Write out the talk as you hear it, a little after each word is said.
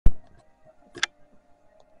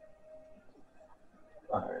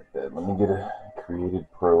Alright, let me get a created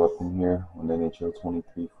pro up in here on NHL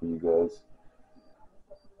 23 for you guys.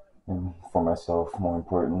 And for myself, more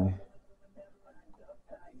importantly.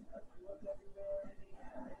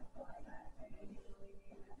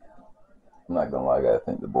 I'm not gonna lie, I gotta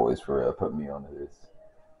thank the boys for putting me onto this.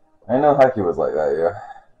 I know hockey was like that, yeah.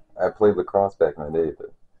 I played lacrosse back in the day,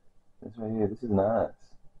 but this right here, this is nice.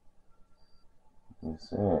 Yes,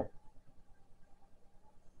 sir.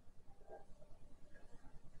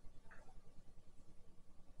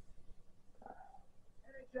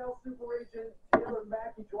 NHL super agent Taylor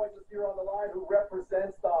Mackey joins us here on the line, who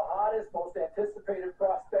represents the hottest, most anticipated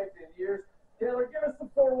prospect in years. Taylor, give us the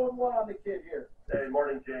 411 on the kid here. Hey,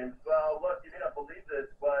 morning, James. Well, look, you may not believe this,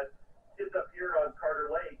 but kids up here on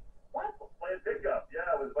Carter Lake, what? Playing pickup. Yeah,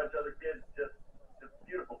 with a bunch of other kids. Just a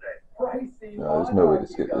beautiful day. Pricey. No, there's no way to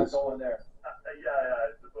skip this. Going there. Yeah, I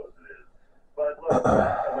suppose it is. But look,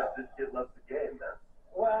 how much this kid loves the game, man.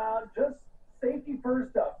 Well, just safety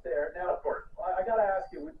first up there. Now, of course. I got to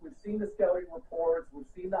ask you, we've seen the scouting reports, we've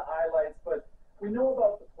seen the highlights, but we know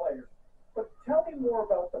about the players. But tell me more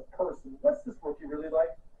about the person. What's this rookie really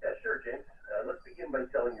like? Yeah, sure, James. Let's begin by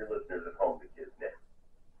telling your listeners at home the kid's name.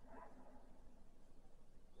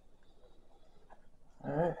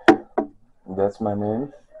 Alright, that's my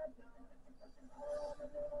name.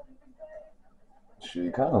 She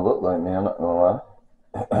kind of looked like me, I'm not gonna lie.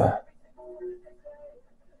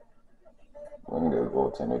 I'm gonna go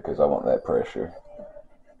goaltender because I want that pressure.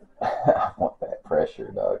 I want that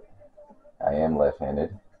pressure, dog. I am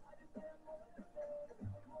left-handed.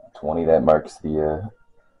 20, that marks the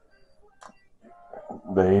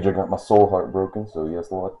age I got my soul heartbroken, so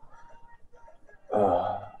yes, Lord.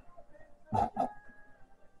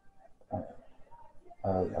 I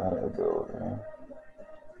gotta go there.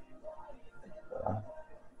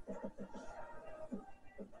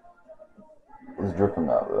 Let's drip him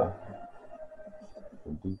out though.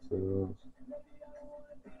 The details.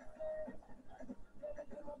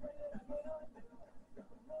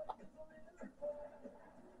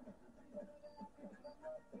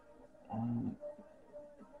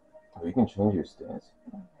 Oh, you can change your stance.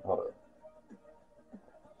 Hold up.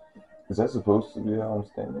 Is that supposed to be how I'm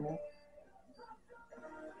standing there?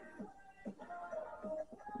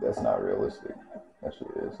 That's not realistic.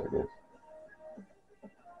 Actually, it is, I guess.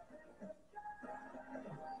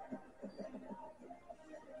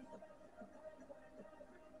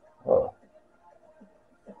 Oh.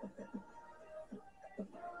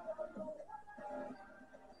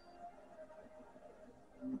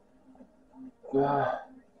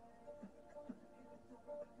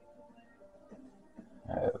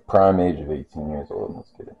 Prime age of 18 years old.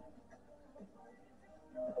 Let's get it.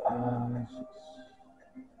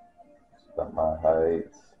 It's about my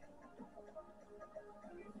height.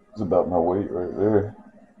 It's about my weight right there.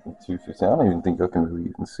 250. I don't even think I can really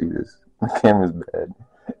even see this. The camera's bad.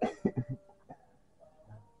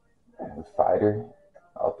 Fighter.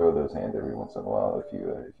 I'll throw those hands every once in a while if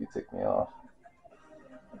you tick me off.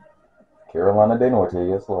 Carolina del Norte,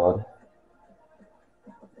 yes, Lord.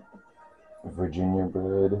 Virginia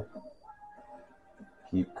bred.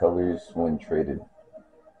 Keep colors when traded.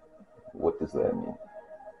 What does that mean?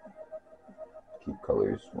 Keep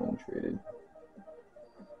colors when traded.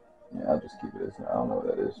 Yeah, I'll just keep it as. I don't know what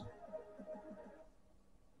that is.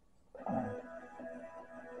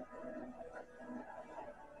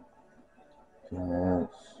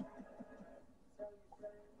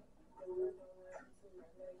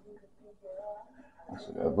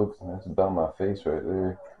 That's about my face right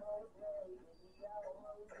there.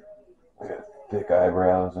 I got thick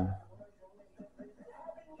eyebrows. And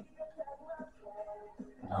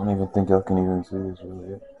I don't even think I can even see this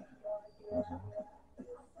really yet.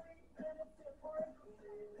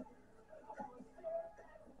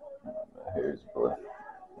 My hair's black.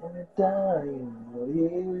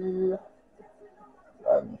 Dying,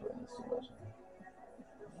 I've been playing this too much.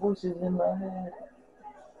 Voices in my head.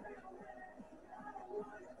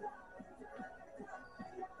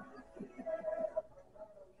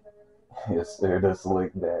 Yes, sir, the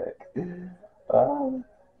slick back. I'll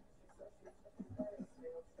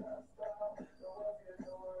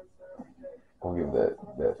give that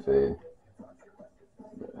fade.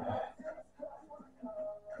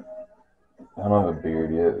 I don't have a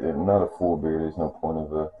beard yet. Not a full beard. There's no point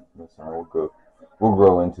of messing. We'll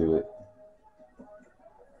grow into it.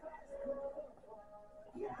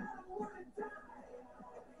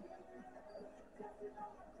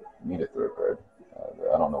 Need a throat guard.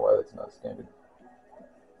 I don't know why that's not standard.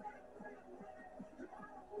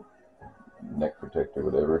 Neck protector,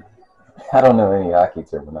 whatever. I don't know any hockey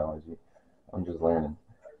terminology. I'm just learning.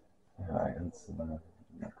 Alright, let's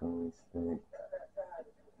Goalie stick.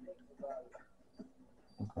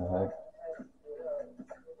 What the heck?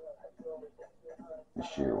 The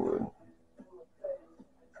sheer wood.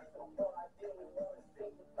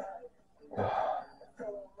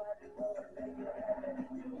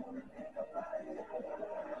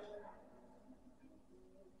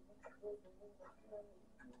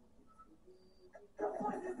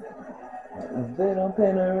 They don't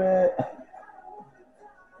pin her it.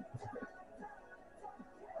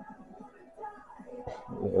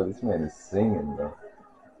 Yo, this man is singing though.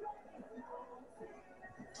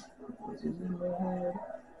 This is in my head.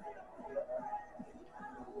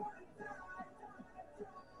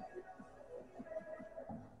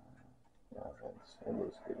 Yeah, it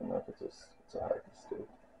looks good enough. It's a hockey stick.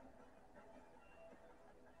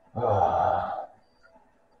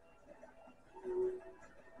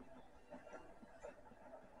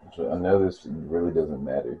 I know this really doesn't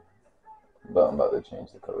matter, but I'm about to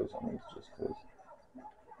change the colors on these just because.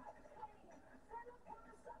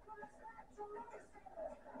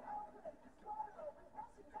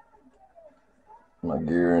 My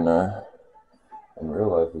gear in real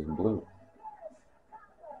life is blue.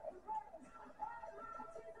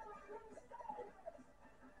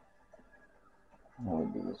 Let me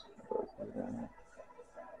do this darker down.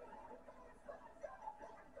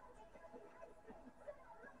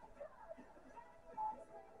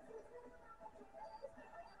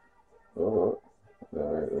 Oh, that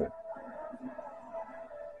right there.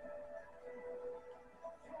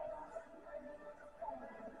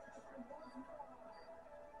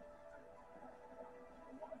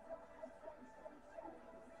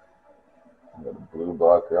 I got a blue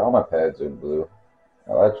blocker. All my pads are blue.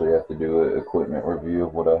 I'll actually have to do an equipment review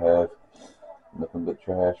of what I have. Nothing but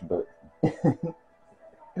trash, but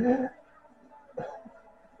there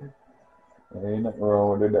ain't nothing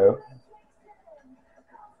wrong with it though.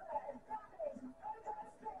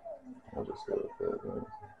 I'll just go with that.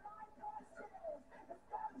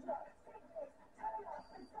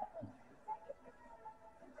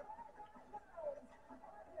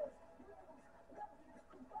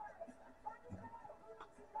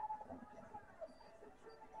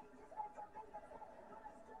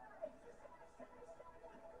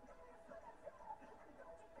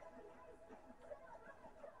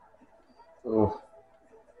 Oof.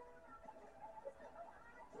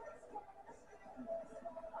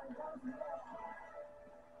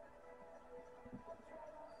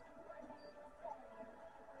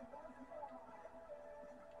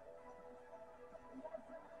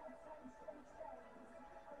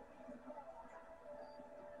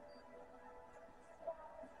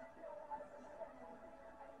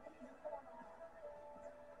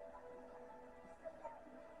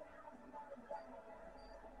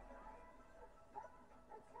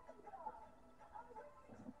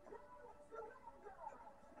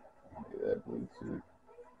 Look at that blue too.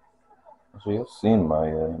 So you've seen my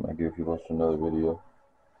gear if you watched another video,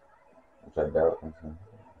 which I doubt.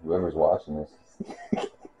 Whoever's watching this, I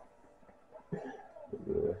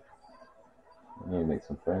need to make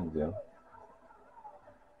some friends, yo.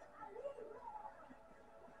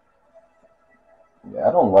 Yeah,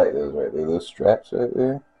 I don't like those right there. Those straps right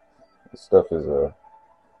there. This stuff is a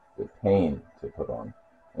pain to put on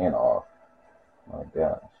and off. My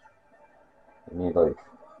gosh. You need like,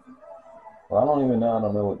 well, I don't even know. I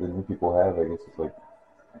don't know what the new people have. I guess it's like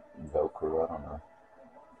Velcro. I don't know.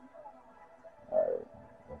 All right,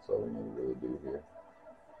 that's all we need to really do here.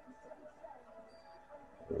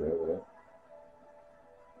 Really?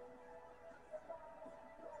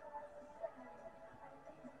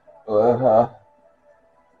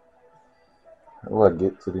 How do I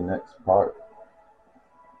get to the next part?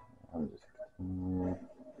 I'm just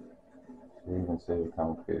even save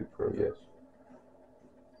complicated pro. Yes.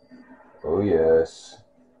 Oh yes.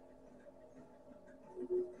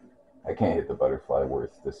 I can't hit the butterfly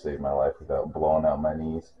worth to save my life without blowing out my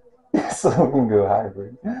knees. So we can go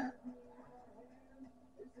hybrid.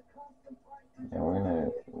 And we're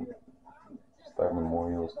gonna start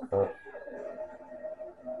Memorial's Cup.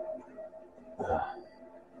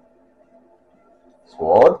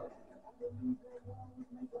 Squad?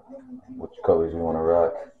 Which colors you want to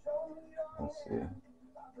rock? Let's see.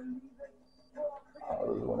 Oh,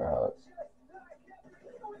 those winter hots.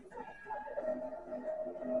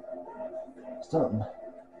 Something.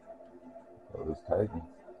 Oh, those Titans.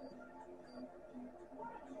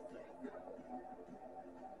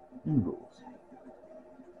 Eagles.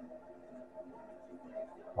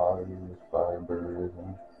 Tigers, Firebirds,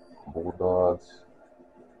 Bulldogs.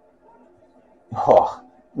 Oh,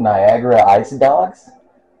 Niagara Ice Dogs?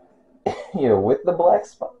 Yeah, with the black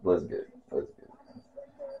spot. Let's get it. Let's get it.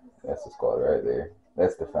 That's the squad right there.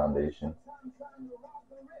 That's the foundation.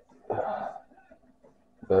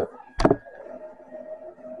 But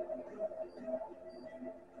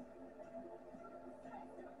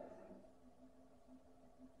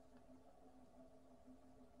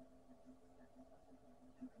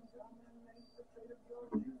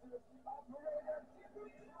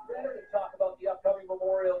Better to talk about the upcoming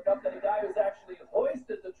Memorial Cup than a guy who's actually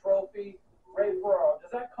hoisted the trophy, Ray Ferraro.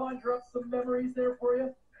 Does that conjure up some memories there for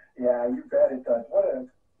you? Yeah, you bet it does. What an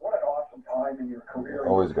awesome time in your career.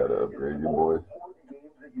 always got to upgrade your boy. Important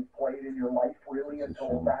games that you've played in your life, really,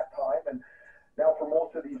 until that time. And now for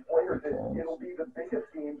most of these players, it'll be the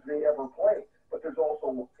biggest games they ever play. But there's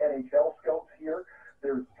also NHL scouts here.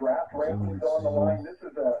 There's draft rankings on the line. This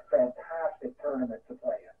is a fantastic tournament to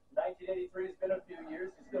play in. 1983 has been a few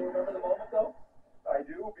years. You still remember the moment, though? I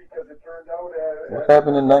do, because it turned out What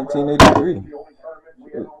happened in 1983? the only tournament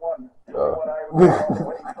we ever won. Oh. What I was on the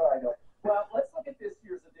winning side of. Well, let's look at this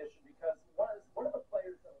year's edition because one of the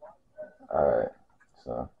players that Alright,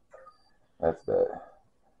 so that's that.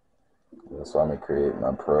 So I'm gonna create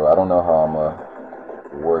my pro. I don't know how I'm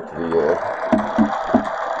gonna work the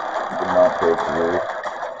non-pro career.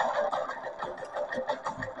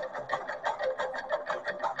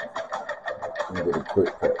 I'm gonna get a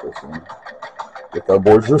quick practice and get our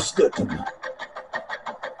boys are sticking.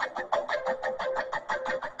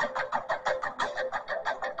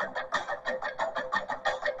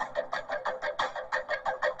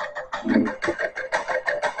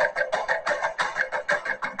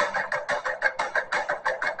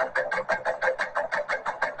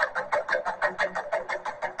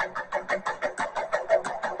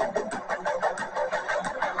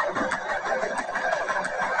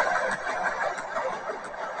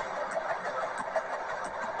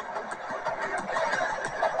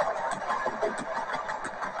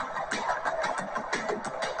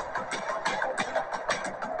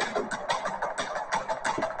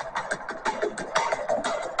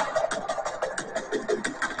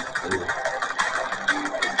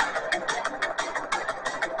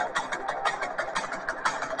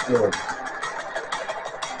 Good.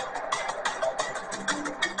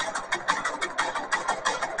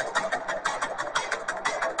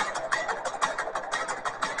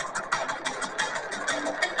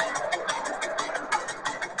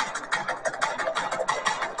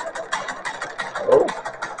 Oh,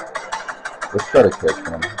 let's try to catch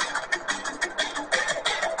one.